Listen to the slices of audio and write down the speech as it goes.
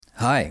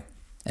Hi,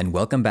 and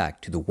welcome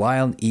back to the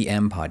Wild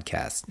EM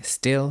podcast,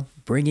 still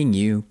bringing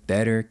you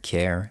better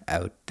care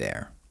out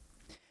there.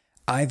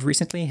 I've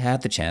recently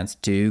had the chance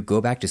to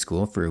go back to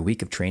school for a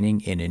week of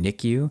training in a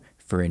NICU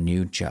for a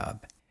new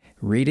job.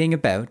 Reading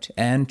about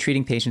and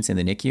treating patients in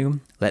the NICU,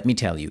 let me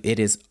tell you, it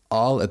is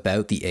all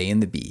about the A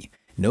and the B.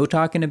 No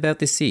talking about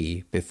the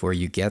C before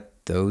you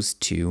get those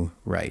two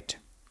right.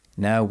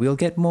 Now, we'll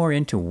get more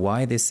into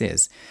why this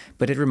is,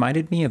 but it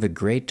reminded me of a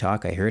great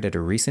talk I heard at a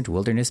recent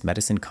wilderness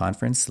medicine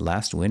conference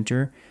last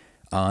winter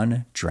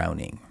on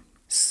drowning.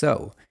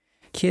 So,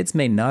 kids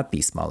may not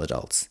be small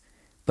adults,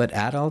 but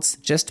adults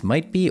just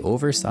might be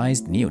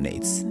oversized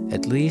neonates,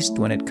 at least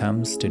when it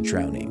comes to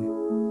drowning.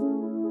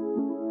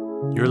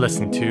 You're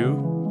listening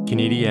to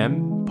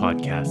Canadian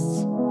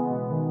Podcasts.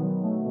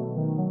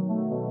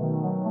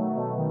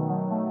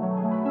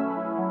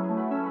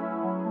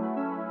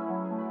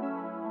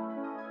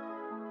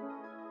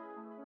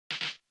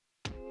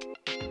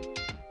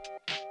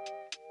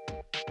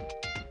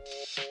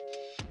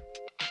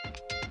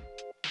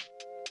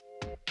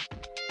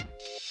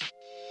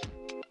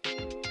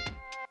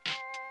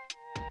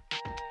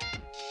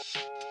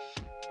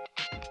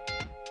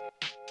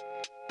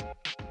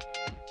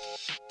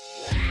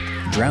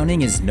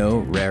 Drowning is no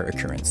rare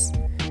occurrence.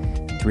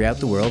 Throughout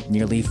the world,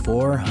 nearly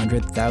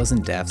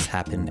 400,000 deaths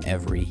happen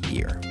every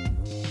year.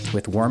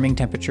 With warming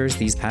temperatures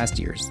these past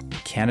years,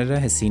 Canada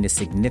has seen a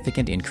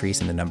significant increase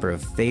in the number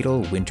of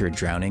fatal winter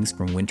drownings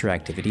from winter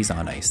activities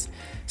on ice,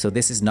 so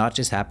this is not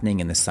just happening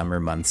in the summer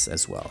months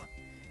as well.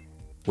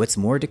 What's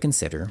more to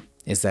consider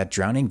is that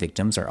drowning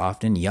victims are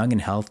often young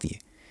and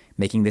healthy,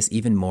 making this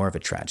even more of a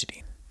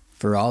tragedy.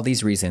 For all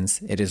these reasons,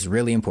 it is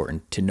really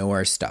important to know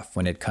our stuff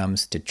when it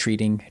comes to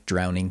treating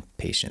drowning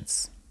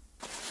patients.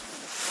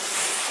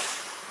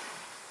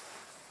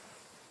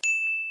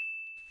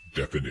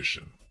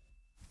 Definition.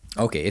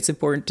 Okay, it's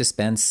important to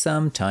spend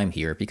some time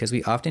here because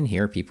we often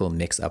hear people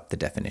mix up the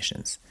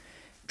definitions.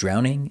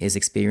 Drowning is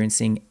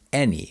experiencing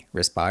any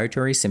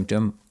respiratory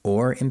symptom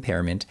or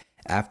impairment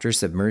after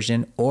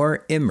submersion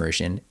or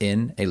immersion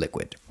in a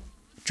liquid.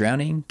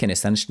 Drowning can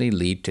essentially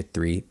lead to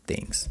three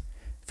things.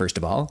 First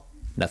of all,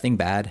 nothing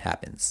bad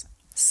happens.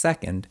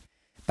 Second,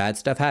 bad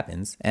stuff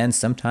happens, and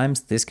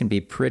sometimes this can be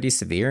pretty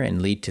severe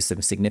and lead to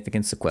some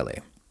significant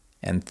sequelae.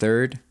 And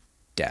third,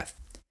 death.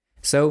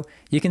 So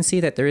you can see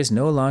that there is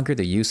no longer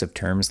the use of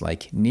terms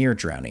like near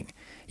drowning.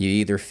 You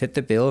either fit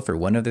the bill for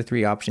one of the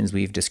three options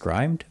we've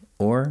described,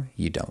 or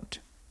you don't.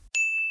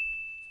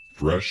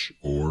 Fresh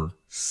or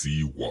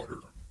seawater.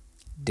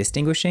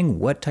 Distinguishing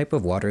what type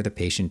of water the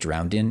patient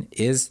drowned in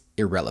is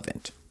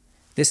irrelevant.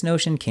 This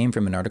notion came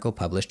from an article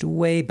published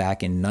way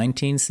back in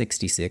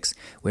 1966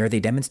 where they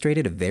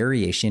demonstrated a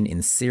variation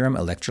in serum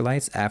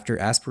electrolytes after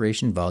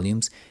aspiration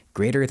volumes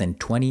greater than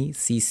 20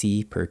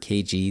 cc per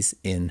kgs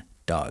in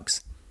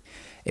dogs.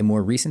 A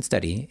more recent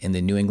study in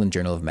the New England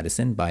Journal of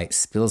Medicine by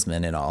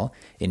Spilsman et al.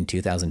 In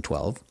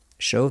 2012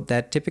 showed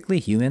that typically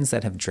humans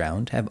that have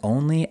drowned have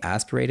only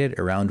aspirated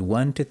around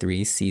 1 to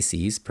 3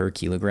 cc's per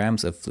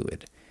kilograms of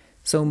fluid,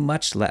 so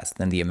much less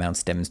than the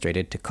amounts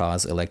demonstrated to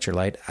cause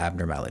electrolyte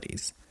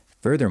abnormalities.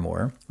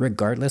 Furthermore,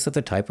 regardless of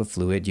the type of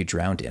fluid you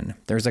drowned in,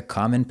 there's a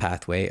common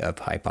pathway of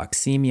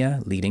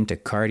hypoxemia leading to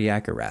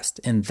cardiac arrest,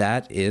 and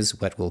that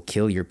is what will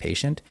kill your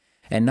patient,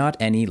 and not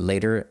any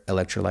later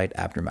electrolyte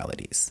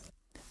abnormalities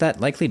that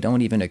likely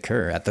don't even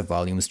occur at the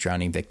volumes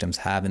drowning victims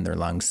have in their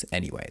lungs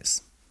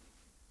anyways.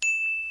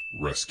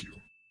 Rescue.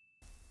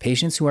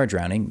 Patients who are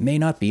drowning may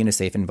not be in a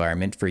safe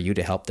environment for you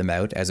to help them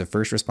out as a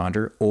first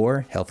responder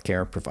or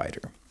healthcare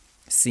provider.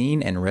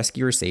 Scene and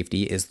rescuer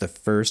safety is the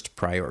first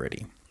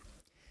priority.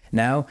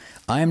 Now,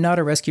 I am not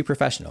a rescue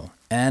professional,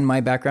 and my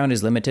background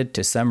is limited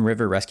to some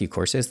river rescue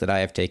courses that I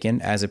have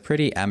taken as a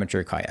pretty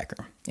amateur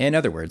kayaker. In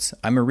other words,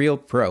 I'm a real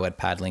pro at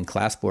paddling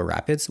Class 4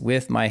 rapids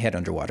with my head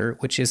underwater,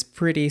 which is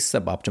pretty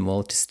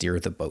suboptimal to steer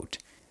the boat.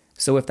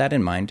 So with that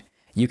in mind,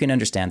 you can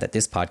understand that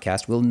this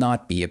podcast will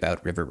not be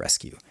about river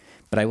rescue,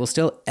 but I will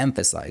still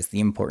emphasize the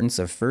importance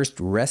of first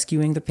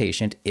rescuing the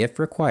patient if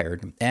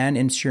required and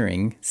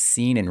ensuring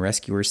scene and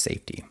rescuer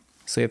safety.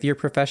 So if your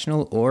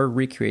professional or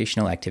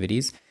recreational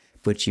activities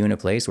put you in a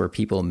place where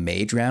people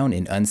may drown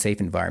in unsafe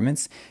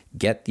environments,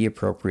 get the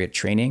appropriate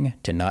training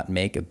to not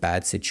make a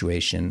bad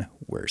situation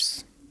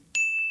worse.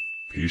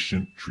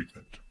 Patient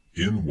treatment.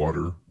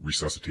 In-water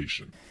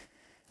resuscitation.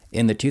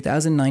 In the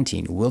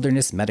 2019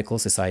 Wilderness Medical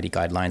Society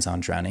Guidelines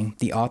on Drowning,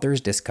 the authors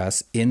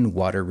discuss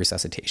in-water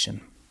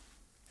resuscitation.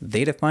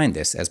 They define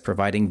this as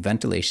providing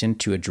ventilation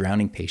to a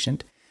drowning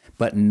patient,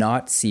 but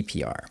not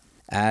CPR,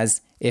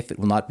 as if it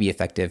will not be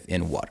effective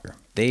in water.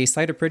 They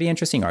cite a pretty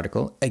interesting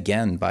article,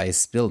 again by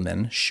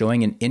Spilman,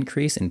 showing an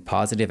increase in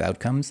positive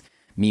outcomes,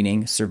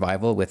 meaning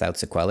survival without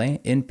sequelae,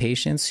 in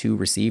patients who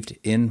received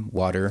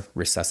in-water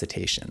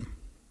resuscitation.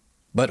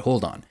 But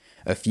hold on,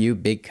 a few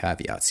big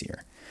caveats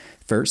here.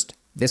 First,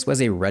 this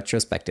was a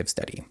retrospective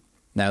study.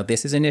 Now,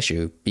 this is an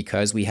issue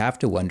because we have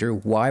to wonder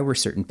why were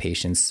certain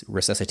patients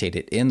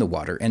resuscitated in the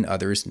water and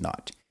others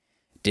not.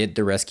 Did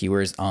the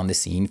rescuers on the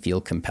scene feel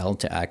compelled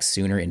to act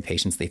sooner in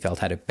patients they felt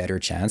had a better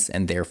chance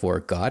and therefore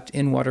got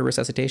in-water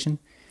resuscitation?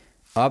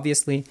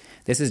 Obviously,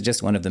 this is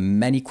just one of the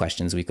many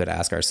questions we could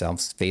ask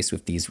ourselves faced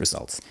with these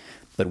results.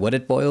 But what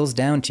it boils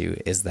down to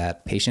is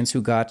that patients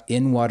who got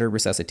in-water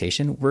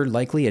resuscitation were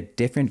likely a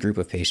different group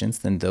of patients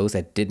than those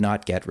that did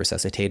not get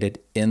resuscitated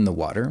in the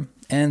water,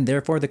 and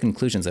therefore the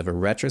conclusions of a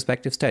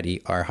retrospective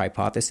study are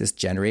hypothesis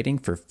generating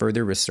for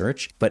further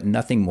research, but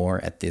nothing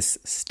more at this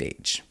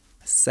stage.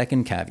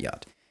 Second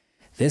caveat.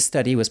 This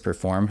study was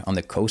performed on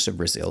the coast of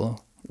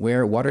Brazil,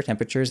 where water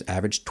temperatures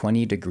averaged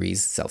 20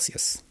 degrees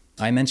Celsius.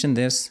 I mention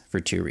this for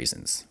two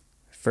reasons.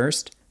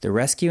 First, the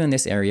rescue in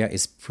this area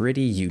is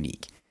pretty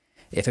unique.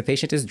 If a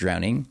patient is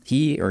drowning,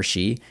 he or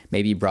she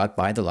may be brought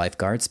by the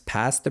lifeguards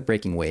past the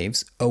breaking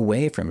waves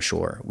away from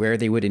shore, where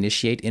they would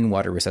initiate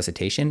in-water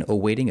resuscitation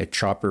awaiting a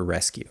chopper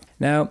rescue.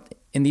 Now,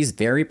 in these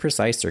very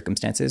precise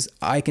circumstances,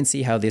 I can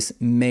see how this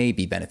may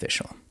be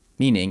beneficial.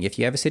 Meaning, if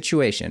you have a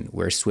situation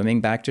where swimming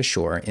back to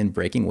shore in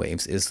breaking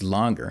waves is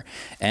longer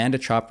and a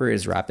chopper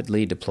is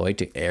rapidly deployed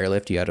to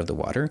airlift you out of the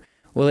water,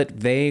 well,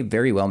 it may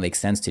very well make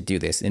sense to do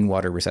this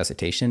in-water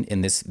resuscitation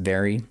in this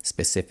very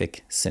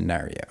specific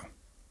scenario.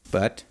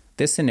 But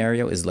this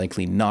scenario is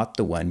likely not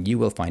the one you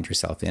will find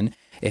yourself in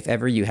if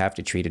ever you have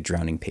to treat a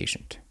drowning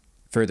patient.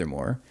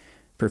 Furthermore,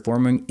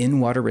 performing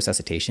in-water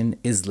resuscitation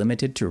is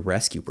limited to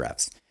rescue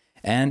breaths.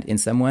 And in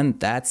someone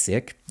that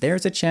sick,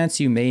 there's a chance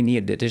you may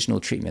need additional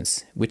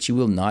treatments, which you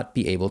will not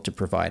be able to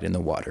provide in the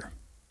water.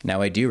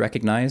 Now, I do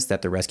recognize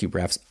that the rescue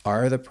breaths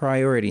are the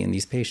priority in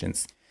these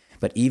patients,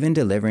 but even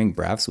delivering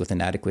breaths with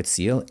an adequate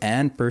seal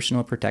and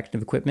personal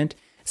protective equipment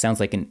sounds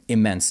like an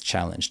immense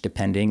challenge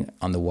depending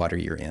on the water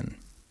you're in.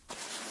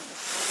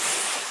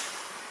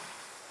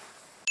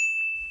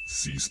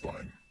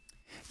 C-spine.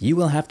 You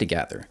will have to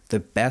gather the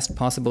best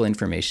possible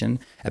information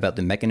about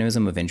the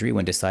mechanism of injury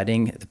when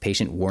deciding the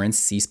patient warrants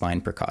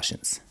C-spine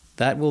precautions.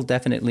 That will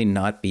definitely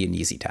not be an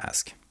easy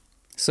task.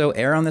 So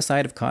err on the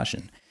side of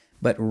caution,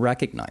 but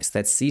recognize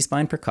that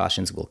C-spine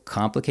precautions will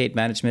complicate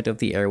management of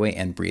the airway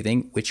and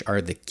breathing, which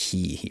are the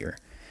key here.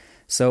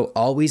 So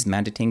always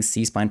mandating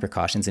C-spine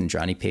precautions in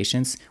drowning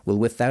patients will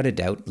without a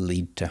doubt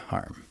lead to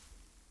harm.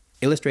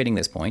 Illustrating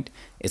this point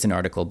is an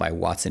article by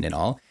Watson et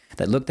al.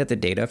 That looked at the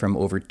data from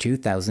over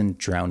 2,000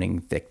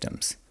 drowning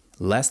victims.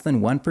 Less than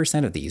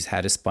 1% of these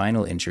had a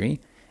spinal injury,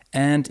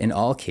 and in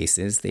all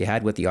cases, they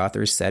had what the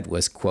authors said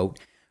was, quote,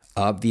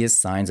 obvious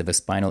signs of a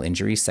spinal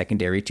injury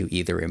secondary to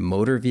either a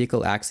motor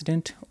vehicle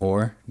accident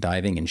or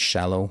diving in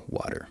shallow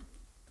water.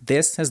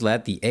 This has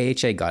led the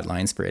AHA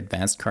guidelines for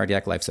advanced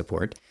cardiac life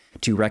support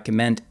to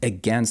recommend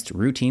against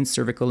routine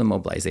cervical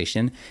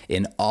immobilization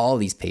in all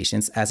these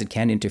patients as it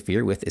can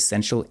interfere with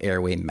essential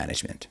airway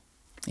management.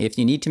 If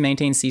you need to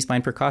maintain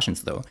C-spine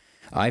precautions, though,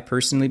 I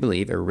personally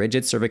believe a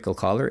rigid cervical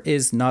collar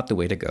is not the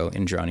way to go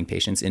in drowning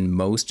patients in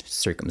most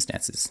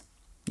circumstances.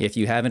 If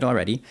you haven't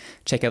already,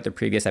 check out the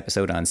previous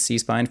episode on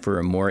C-spine for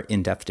a more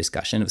in-depth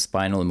discussion of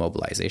spinal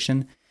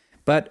immobilization.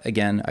 But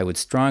again, I would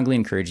strongly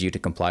encourage you to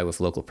comply with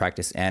local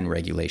practice and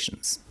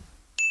regulations.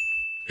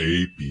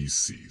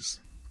 ABCs.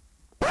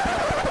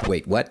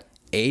 Wait, what?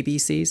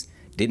 ABCs?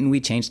 Didn't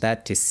we change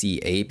that to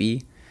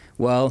CAB?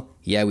 Well,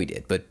 yeah, we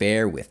did, but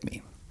bear with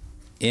me.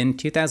 In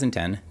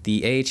 2010,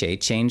 the AHA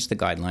changed the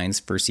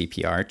guidelines for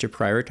CPR to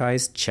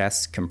prioritize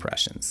chest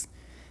compressions.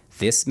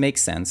 This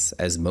makes sense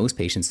as most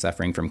patients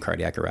suffering from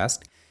cardiac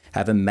arrest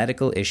have a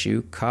medical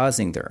issue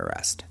causing their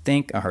arrest.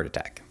 Think a heart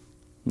attack.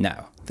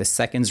 Now, the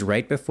seconds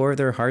right before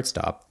their heart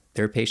stopped,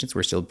 their patients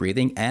were still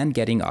breathing and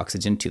getting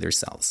oxygen to their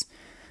cells.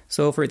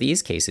 So for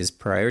these cases,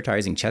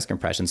 prioritizing chest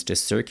compressions to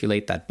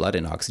circulate that blood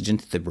and oxygen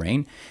to the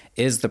brain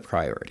is the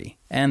priority,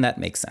 and that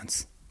makes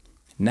sense.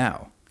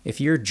 Now,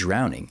 if you're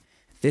drowning,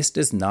 this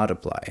does not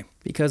apply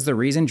because the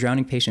reason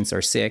drowning patients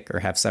are sick or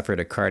have suffered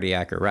a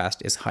cardiac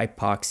arrest is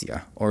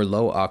hypoxia or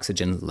low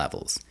oxygen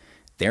levels.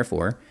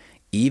 Therefore,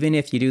 even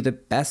if you do the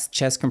best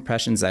chest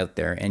compressions out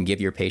there and give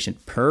your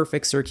patient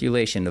perfect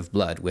circulation of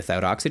blood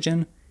without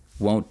oxygen,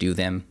 won't do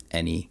them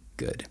any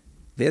good.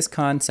 This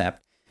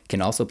concept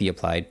can also be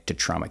applied to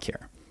trauma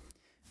care.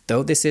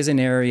 Though this is an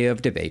area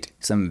of debate,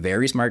 some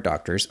very smart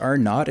doctors are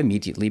not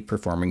immediately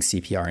performing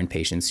CPR in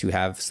patients who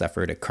have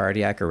suffered a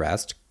cardiac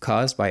arrest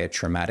caused by a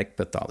traumatic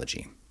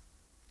pathology.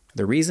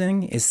 The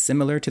reasoning is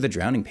similar to the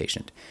drowning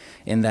patient,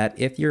 in that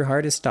if your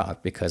heart is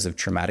stopped because of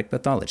traumatic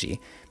pathology,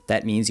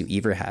 that means you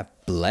either have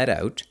bled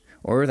out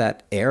or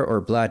that air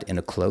or blood in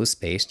a closed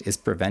space is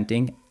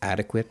preventing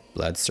adequate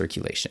blood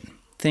circulation.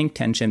 Think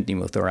tension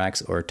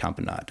pneumothorax or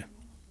tamponade.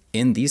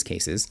 In these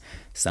cases,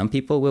 some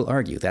people will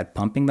argue that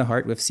pumping the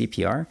heart with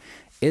CPR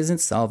isn't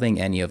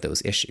solving any of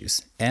those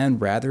issues, and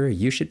rather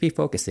you should be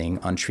focusing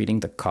on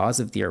treating the cause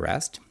of the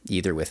arrest,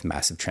 either with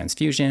massive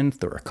transfusion,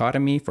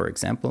 thoracotomy, for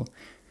example.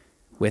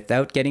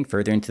 Without getting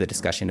further into the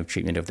discussion of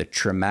treatment of the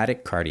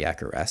traumatic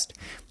cardiac arrest,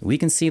 we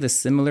can see the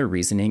similar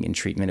reasoning in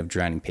treatment of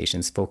drowning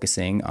patients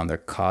focusing on the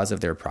cause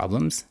of their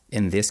problems,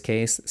 in this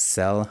case,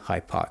 cell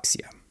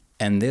hypoxia.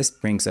 And this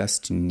brings us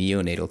to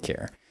neonatal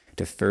care,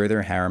 to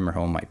further hammer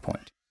home my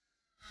point.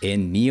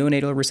 In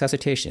neonatal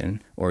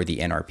resuscitation, or the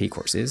NRP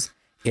courses,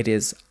 it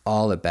is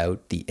all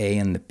about the A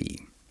and the B.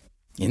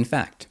 In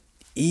fact,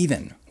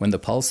 even when the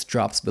pulse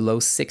drops below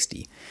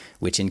 60,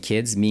 which in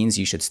kids means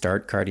you should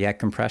start cardiac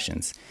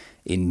compressions,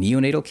 in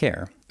neonatal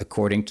care,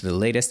 according to the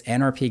latest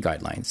NRP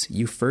guidelines,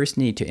 you first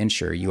need to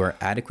ensure you are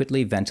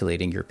adequately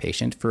ventilating your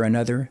patient for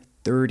another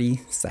 30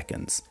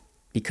 seconds,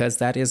 because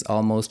that is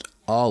almost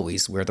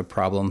always where the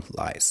problem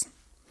lies.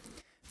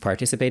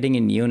 Participating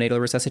in neonatal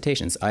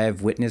resuscitations, I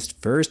have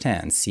witnessed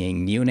firsthand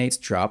seeing neonates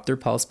drop their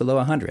pulse below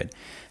 100,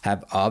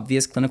 have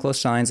obvious clinical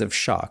signs of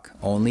shock,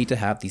 only to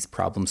have these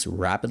problems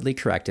rapidly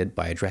corrected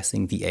by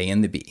addressing the A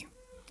and the B.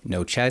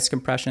 No chest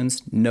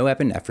compressions, no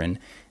epinephrine,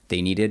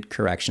 they needed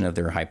correction of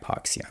their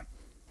hypoxia.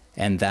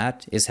 And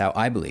that is how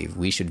I believe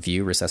we should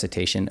view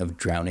resuscitation of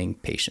drowning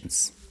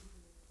patients.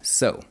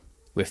 So,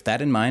 with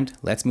that in mind,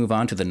 let's move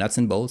on to the nuts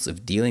and bolts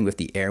of dealing with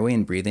the airway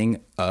and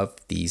breathing of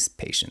these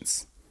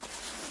patients.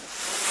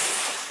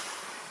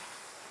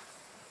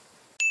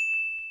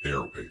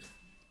 Airway.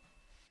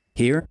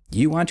 Here,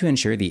 you want to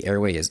ensure the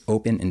airway is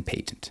open and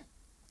patent.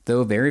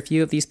 Though very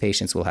few of these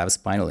patients will have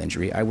spinal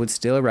injury, I would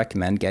still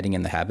recommend getting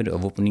in the habit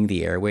of opening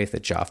the airway with a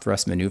jaw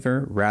thrust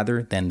maneuver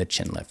rather than the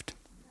chin lift.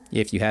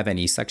 If you have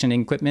any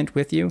suctioning equipment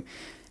with you,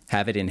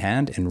 have it in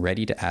hand and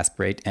ready to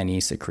aspirate any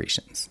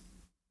secretions.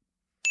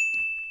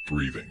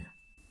 Breathing.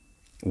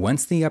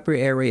 Once the upper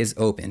airway is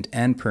opened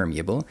and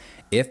permeable,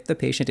 if the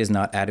patient is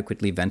not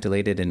adequately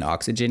ventilated and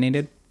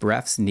oxygenated,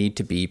 breaths need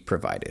to be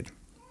provided.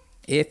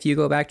 If you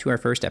go back to our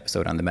first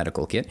episode on the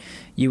medical kit,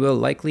 you will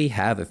likely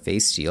have a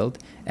face shield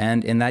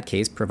and in that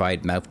case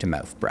provide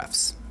mouth-to-mouth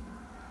breaths.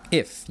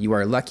 If you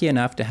are lucky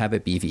enough to have a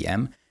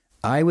BVM,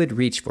 I would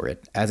reach for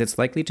it as it's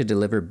likely to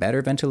deliver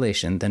better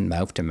ventilation than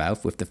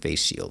mouth-to-mouth with the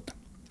face shield.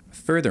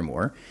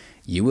 Furthermore,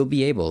 you will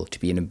be able to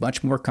be in a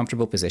much more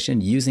comfortable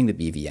position using the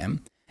BVM,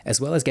 as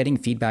well as getting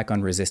feedback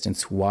on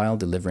resistance while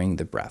delivering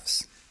the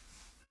breaths.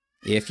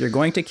 If you're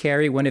going to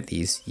carry one of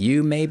these,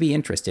 you may be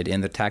interested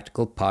in the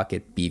Tactical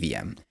Pocket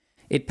BVM.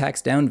 It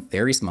packs down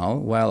very small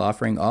while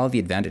offering all the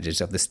advantages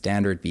of the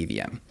standard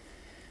BVM.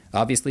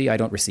 Obviously, I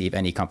don't receive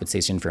any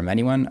compensation from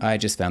anyone, I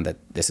just found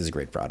that this is a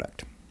great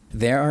product.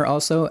 There are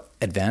also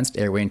advanced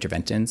airway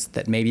interventions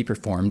that may be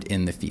performed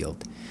in the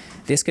field.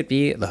 This could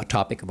be the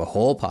topic of a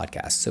whole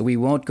podcast, so we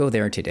won't go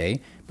there today,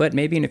 but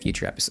maybe in a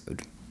future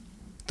episode.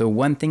 The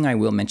one thing I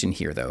will mention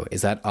here, though,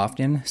 is that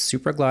often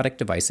supraglottic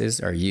devices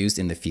are used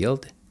in the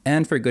field,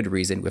 and for good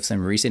reason, with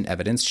some recent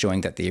evidence showing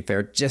that they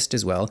fare just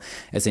as well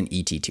as an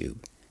ET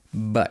tube.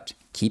 But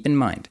keep in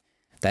mind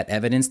that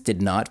evidence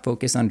did not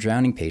focus on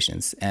drowning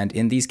patients, and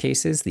in these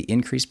cases, the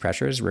increased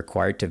pressures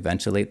required to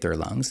ventilate their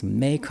lungs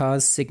may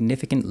cause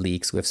significant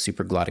leaks with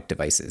supraglottic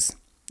devices.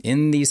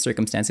 In these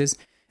circumstances,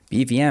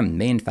 BVM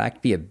may in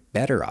fact be a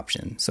better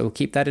option, so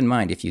keep that in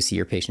mind if you see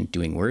your patient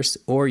doing worse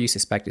or you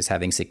suspect is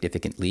having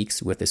significant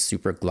leaks with a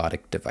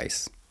supraglottic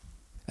device.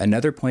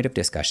 Another point of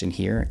discussion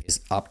here is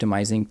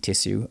optimizing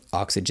tissue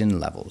oxygen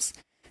levels.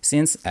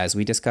 Since, as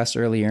we discussed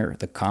earlier,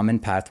 the common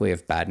pathway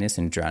of badness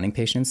in drowning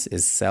patients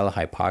is cell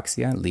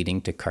hypoxia leading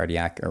to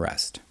cardiac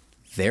arrest.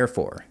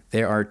 Therefore,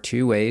 there are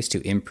two ways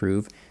to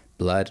improve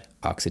blood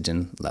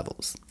oxygen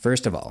levels.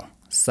 First of all,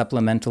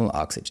 supplemental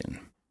oxygen.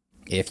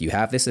 If you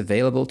have this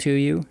available to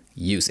you,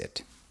 use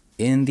it.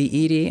 In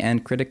the ED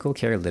and critical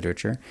care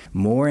literature,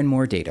 more and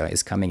more data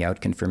is coming out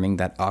confirming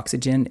that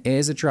oxygen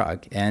is a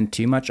drug and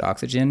too much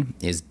oxygen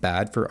is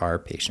bad for our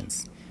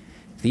patients.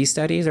 These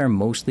studies are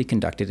mostly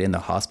conducted in the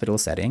hospital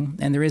setting,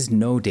 and there is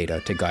no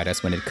data to guide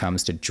us when it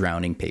comes to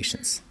drowning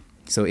patients.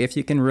 So if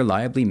you can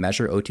reliably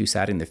measure O2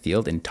 sat in the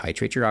field and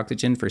titrate your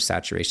oxygen for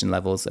saturation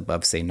levels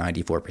above, say,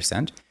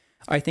 94%,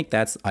 I think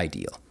that's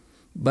ideal.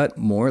 But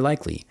more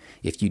likely,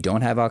 if you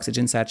don't have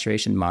oxygen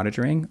saturation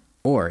monitoring,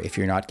 or if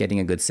you're not getting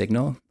a good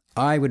signal,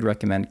 I would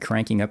recommend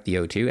cranking up the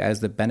O2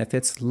 as the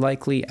benefits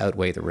likely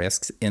outweigh the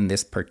risks in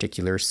this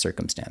particular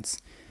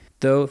circumstance.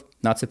 Though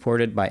not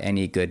supported by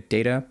any good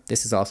data,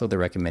 this is also the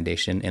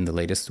recommendation in the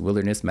latest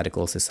Wilderness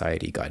Medical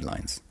Society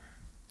guidelines.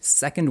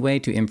 Second way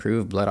to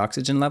improve blood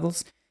oxygen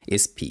levels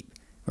is PEEP,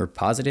 or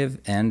positive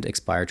end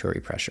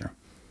expiratory pressure.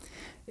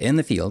 In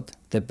the field,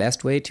 the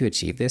best way to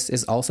achieve this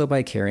is also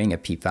by carrying a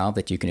PEEP valve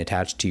that you can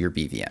attach to your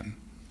BVM.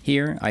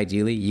 Here,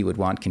 ideally, you would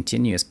want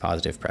continuous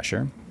positive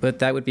pressure, but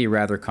that would be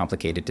rather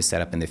complicated to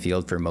set up in the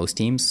field for most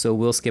teams, so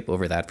we'll skip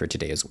over that for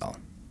today as well.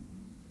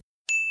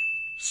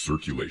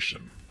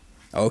 Circulation.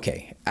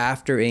 Okay,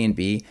 after A and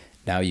B,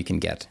 now you can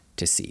get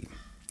to C.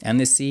 And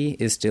the C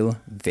is still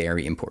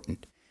very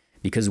important,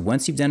 because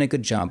once you've done a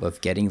good job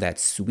of getting that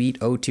sweet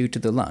O2 to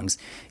the lungs,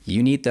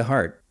 you need the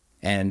heart,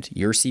 and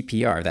your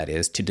CPR, that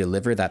is, to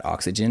deliver that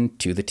oxygen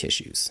to the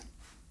tissues.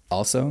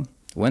 Also,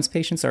 once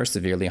patients are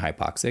severely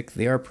hypoxic,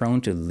 they are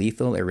prone to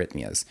lethal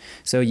arrhythmias,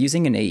 so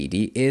using an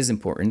AED is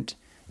important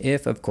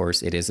if, of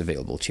course, it is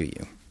available to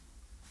you.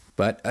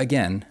 But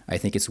again, I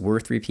think it's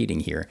worth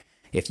repeating here,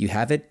 if you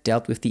haven't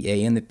dealt with the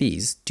A and the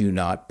B's, do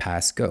not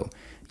pass go.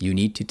 You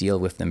need to deal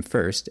with them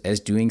first, as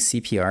doing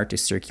CPR to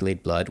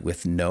circulate blood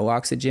with no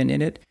oxygen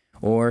in it,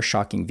 or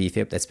shocking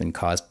VFib that's been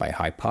caused by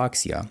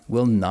hypoxia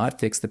will not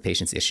fix the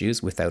patient's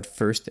issues without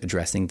first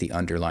addressing the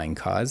underlying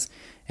cause.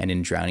 And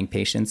in drowning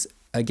patients,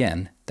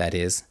 again, that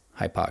is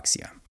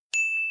hypoxia.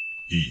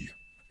 E.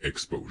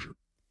 Exposure.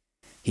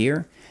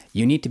 Here,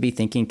 you need to be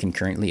thinking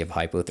concurrently of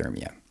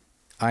hypothermia.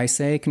 I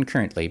say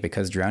concurrently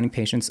because drowning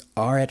patients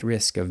are at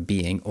risk of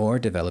being or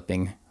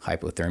developing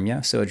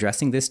hypothermia, so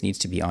addressing this needs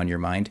to be on your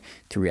mind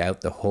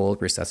throughout the whole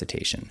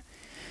resuscitation.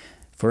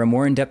 For a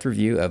more in-depth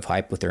review of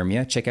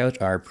hypothermia, check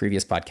out our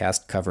previous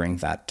podcast covering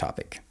that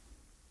topic.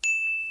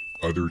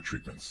 Other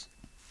treatments.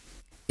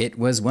 It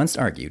was once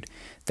argued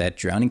that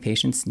drowning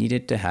patients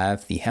needed to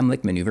have the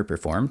Heimlich maneuver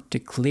performed to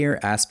clear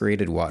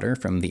aspirated water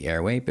from the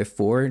airway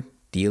before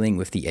dealing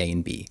with the A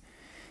and B.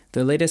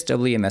 The latest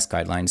WMS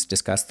guidelines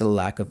discuss the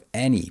lack of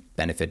any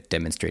benefit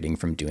demonstrating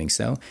from doing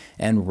so,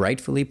 and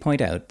rightfully point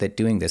out that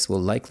doing this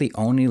will likely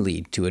only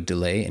lead to a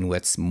delay in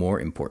what's more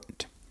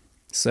important.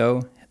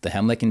 So, the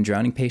Heimlich in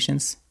drowning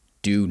patients,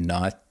 do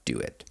not do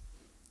it.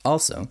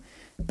 Also,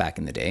 back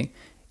in the day,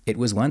 it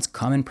was once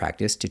common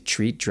practice to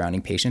treat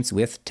drowning patients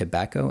with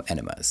tobacco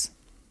enemas.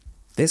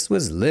 This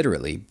was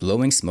literally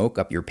blowing smoke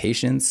up your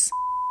patient's.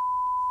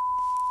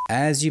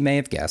 As you may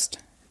have guessed,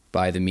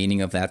 by the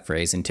meaning of that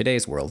phrase in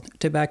today's world,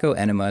 tobacco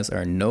enemas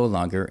are no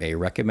longer a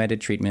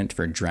recommended treatment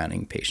for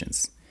drowning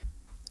patients.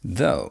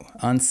 Though,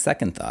 on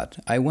second thought,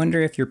 I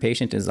wonder if your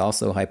patient is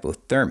also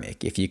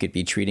hypothermic if you could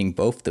be treating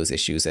both those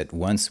issues at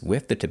once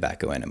with the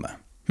tobacco enema.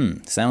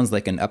 Sounds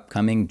like an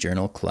upcoming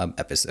Journal Club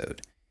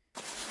episode.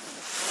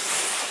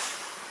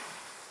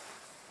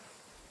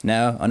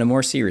 Now, on a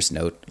more serious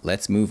note,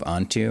 let's move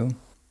on to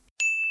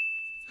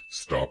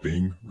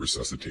Stopping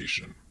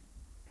resuscitation.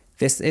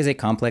 This is a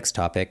complex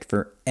topic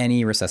for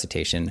any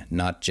resuscitation,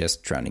 not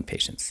just drowning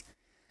patients.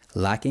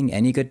 Lacking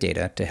any good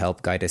data to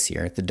help guide us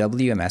here, the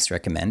WMS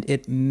recommend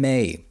it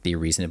may be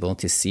reasonable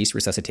to cease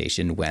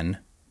resuscitation when,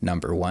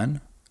 number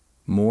 1,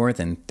 more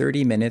than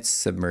 30 minutes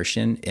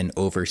submersion in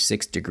over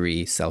 6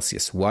 degrees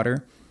Celsius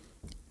water,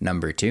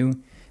 number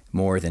 2,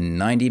 more than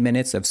 90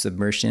 minutes of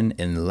submersion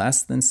in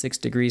less than 6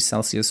 degrees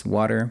Celsius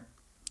water,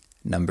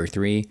 number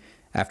 3,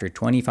 after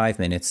 25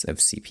 minutes of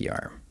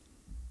CPR.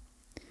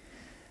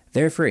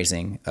 Their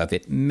phrasing of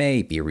 "it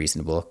may be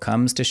reasonable"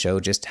 comes to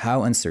show just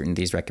how uncertain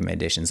these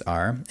recommendations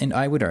are, and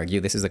I would argue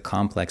this is a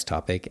complex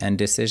topic and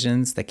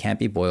decisions that can't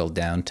be boiled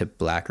down to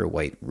black or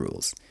white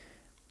rules.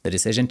 The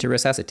decision to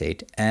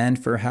resuscitate,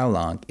 and for how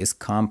long, is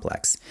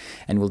complex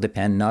and will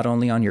depend not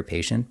only on your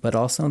patient, but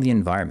also on the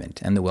environment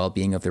and the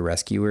well-being of the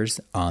rescuers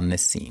on the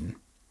scene.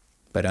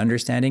 But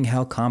understanding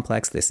how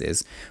complex this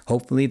is,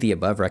 hopefully the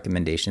above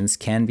recommendations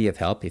can be of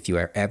help if you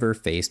are ever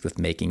faced with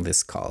making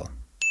this call.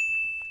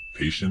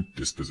 Patient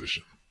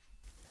disposition.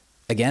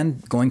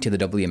 Again, going to the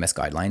WMS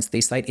guidelines, they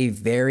cite a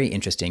very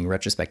interesting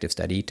retrospective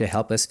study to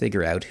help us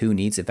figure out who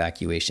needs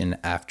evacuation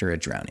after a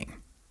drowning.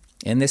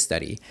 In this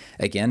study,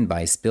 again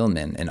by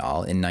Spillman et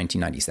al. In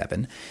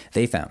 1997,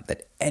 they found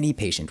that any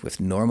patient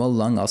with normal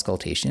lung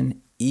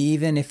auscultation,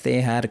 even if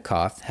they had a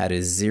cough, had a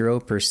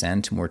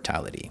 0%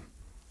 mortality.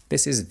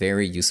 This is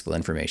very useful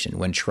information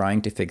when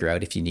trying to figure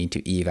out if you need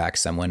to evac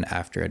someone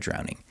after a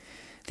drowning.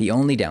 The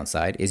only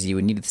downside is you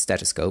would need a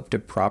stethoscope to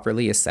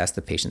properly assess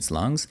the patient's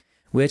lungs,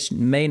 which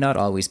may not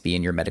always be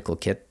in your medical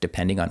kit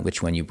depending on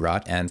which one you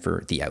brought and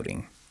for the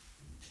outing.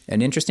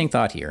 An interesting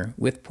thought here,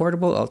 with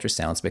portable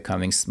ultrasounds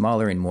becoming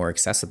smaller and more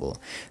accessible,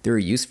 their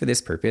use for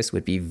this purpose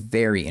would be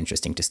very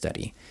interesting to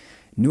study.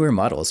 Newer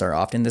models are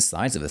often the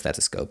size of a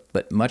stethoscope,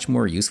 but much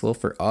more useful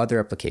for other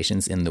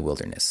applications in the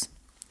wilderness.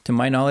 To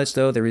my knowledge,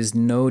 though, there is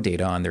no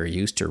data on their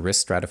use to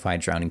risk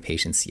stratified drowning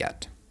patients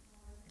yet.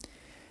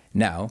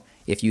 Now,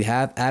 if you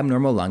have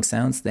abnormal lung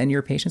sounds, then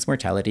your patient's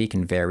mortality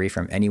can vary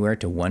from anywhere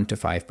to 1 to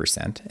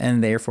 5%,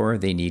 and therefore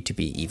they need to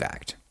be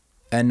evac'd.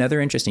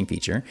 Another interesting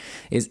feature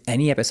is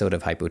any episode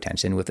of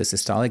hypotension with a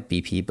systolic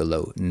BP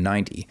below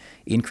 90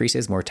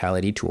 increases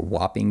mortality to a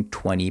whopping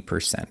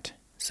 20%.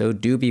 So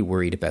do be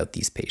worried about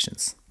these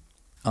patients.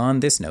 On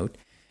this note,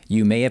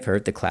 you may have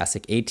heard the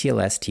classic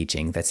ATLS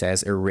teaching that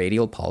says a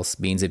radial pulse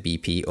means a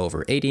BP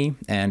over 80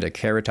 and a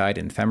carotid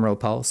and femoral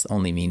pulse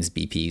only means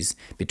BPs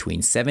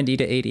between 70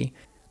 to 80.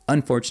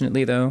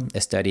 Unfortunately, though,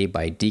 a study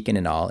by Deacon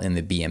et al. In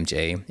the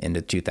BMJ in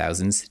the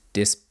 2000s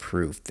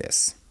disproved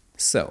this.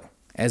 So,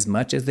 as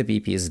much as the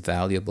BP is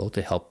valuable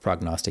to help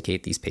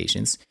prognosticate these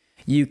patients,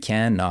 you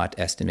cannot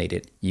estimate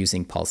it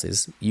using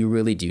pulses. You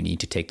really do need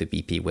to take the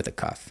BP with a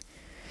cuff.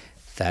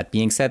 That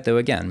being said, though,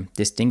 again,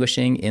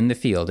 distinguishing in the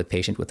field a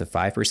patient with a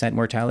 5%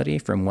 mortality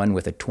from one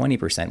with a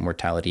 20%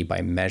 mortality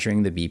by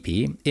measuring the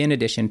BP, in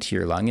addition to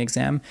your lung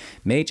exam,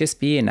 may just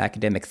be an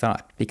academic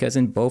thought, because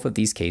in both of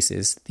these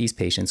cases, these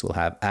patients will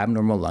have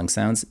abnormal lung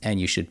sounds, and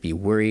you should be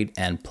worried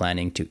and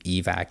planning to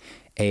evac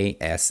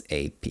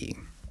ASAP.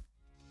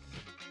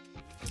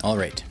 All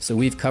right, so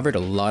we've covered a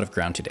lot of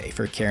ground today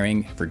for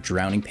caring for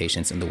drowning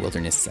patients in the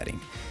wilderness setting.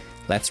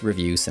 Let's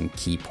review some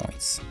key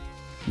points.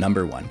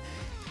 Number 1.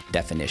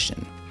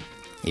 Definition.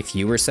 If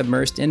you were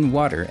submersed in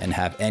water and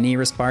have any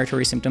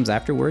respiratory symptoms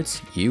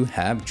afterwards, you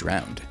have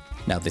drowned.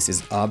 Now, this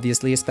is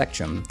obviously a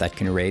spectrum that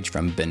can range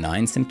from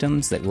benign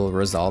symptoms that will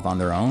resolve on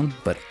their own,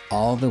 but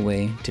all the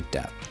way to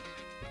death.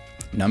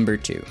 Number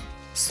 2,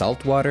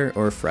 salt water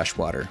or fresh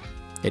water.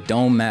 It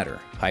don't matter.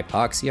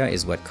 Hypoxia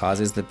is what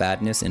causes the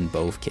badness in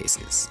both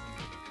cases.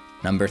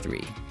 Number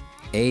 3,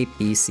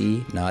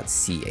 ABC, not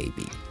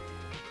CAB.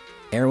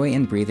 Airway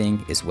and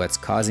breathing is what's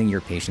causing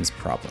your patient's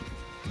problem.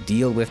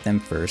 Deal with them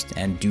first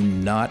and do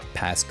not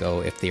pass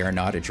go if they are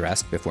not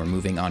addressed before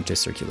moving on to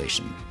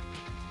circulation.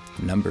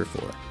 Number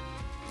 4,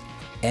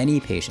 any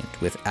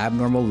patient with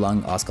abnormal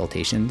lung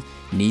auscultation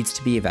needs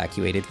to be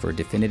evacuated for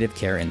definitive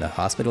care in the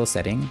hospital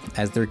setting,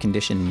 as their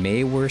condition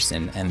may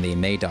worsen and they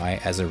may die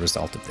as a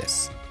result of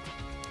this.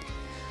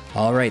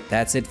 All right,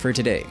 that's it for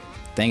today.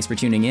 Thanks for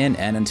tuning in,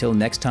 and until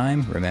next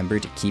time, remember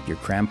to keep your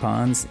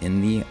crampons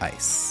in the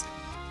ice.